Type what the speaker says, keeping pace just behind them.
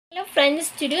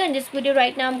Friends, today in this video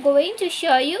right now I'm going to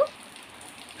show you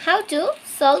how to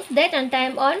solve date and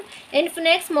time on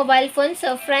Infinix mobile phone.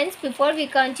 So friends, before we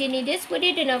continue this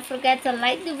video, do not forget to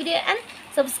like the video and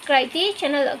subscribe the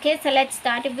channel. Okay, so let's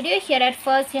start the video. Here at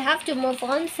first you have to move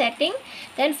on setting,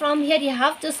 then from here you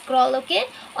have to scroll. Okay,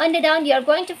 on the down you are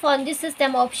going to find the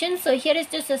system option. So here is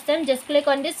the system, just click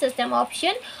on this system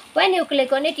option. When you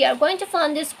click on it, you are going to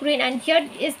find the screen, and here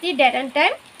is the date and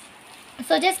time.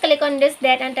 So just click on this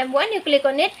date and time. When you click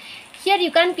on it, here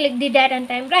you can click the date and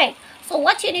time, right? So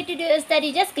what you need to do is that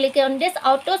you just click on this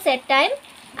auto set time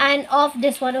and off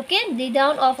this one, okay, the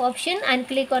down off option, and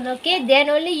click on okay. Then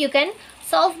only you can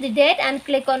solve the date and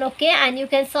click on okay, and you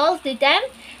can solve the time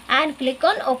and click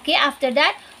on okay. After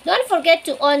that, don't forget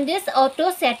to on this auto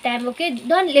set time, okay,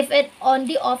 don't leave it on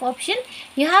the off option.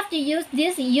 You have to use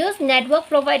this use network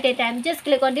provided time. Just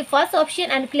click on the first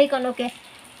option and click on okay,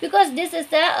 because this is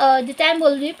the time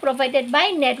will be provided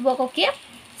by network. Okay,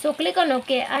 so click on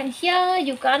okay, and here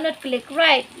you cannot click,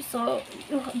 right? So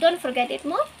don't forget it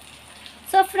more.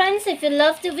 So friends, if you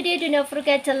love the video, do not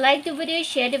forget to like the video,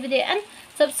 share the video and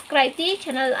subscribe the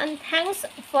channel, and thanks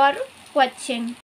for watching.